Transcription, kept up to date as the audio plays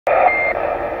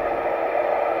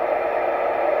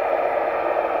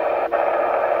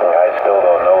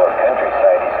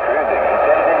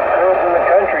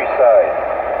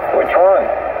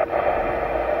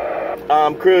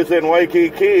I'm cruising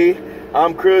Waikiki.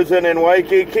 I'm cruising in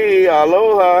Waikiki.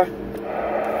 Aloha.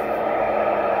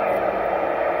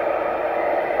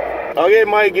 Okay,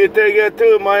 Mike, you take it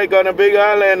too, Mike, on a big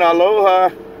island. Aloha.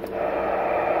 I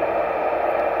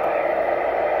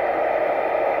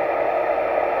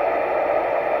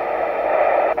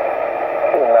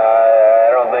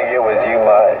don't think it was you,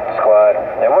 ModSquad.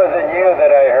 It wasn't you that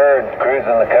I heard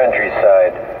cruising the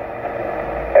countryside.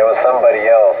 It was somebody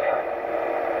else.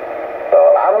 So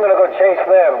I'm going to go chase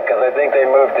them because I think they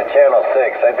moved to Channel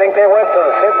 6. I think they went to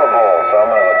the Super Bowl, so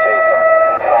I'm going to go chase them.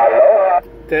 Aloha.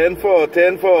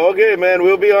 10-4. Okay, man,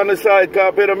 we'll be on the side.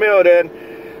 Copy the mail then.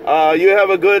 You have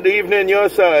a good evening your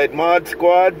side.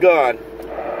 ModSquad gone.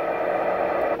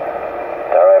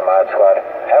 All right, ModSquad.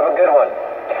 Have a good one.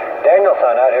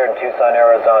 Danielson out here in Tucson,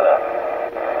 Arizona.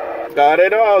 Got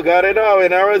it all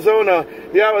in Arizona.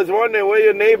 Yeah, I was wondering where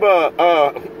your neighbor,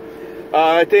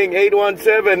 I think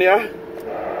 817, yeah?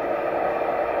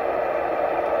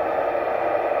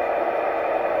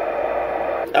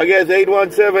 I guess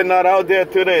 817 not out there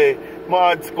today.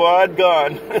 ModSquad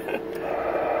gone.